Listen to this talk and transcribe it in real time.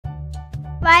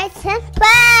Right and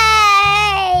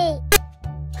play!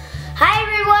 Hi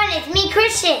everyone, it's me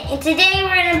Christian, and today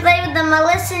we're going to play with the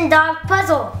Melissa and Dog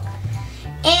puzzle.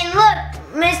 And look,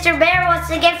 Mr. Bear wants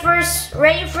to get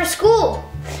ready for school.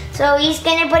 So he's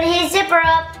going to put his zipper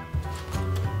up.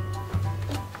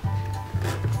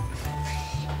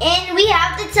 And we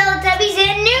have the Teletubbies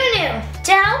and Nunu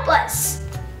to help us.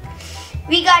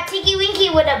 We got Tinky Winky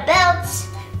with a belt.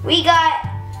 We got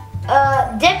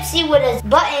Dispsy with a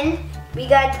button. We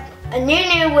got a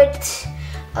Nunu with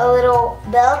a little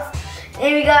belt.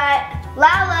 And we got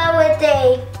Laa Laa with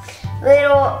a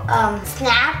little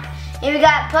snap. And we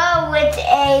got Po with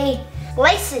a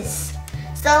laces.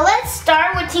 So let's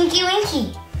start with Tinky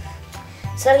Winky.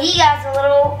 So he has a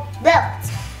little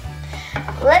belt.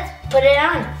 Let's put it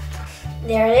on.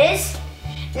 There it is.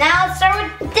 Now let's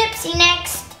start with Dispsy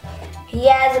next. He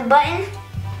has a button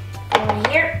over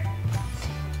here.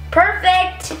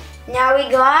 Perfect. Now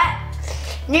we got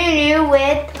Nunu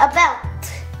with a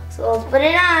belt. So let's put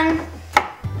it on.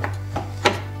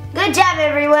 Good job,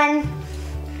 everyone.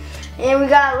 And we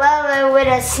got Laa Laa with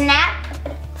a snap.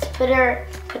 Let's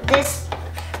put this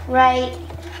right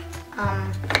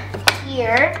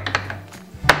here.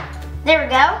 There we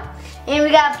go. And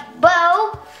we got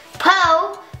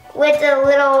Po with a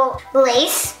little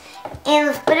lace. And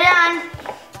let's put it on.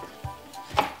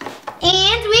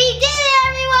 And we did it!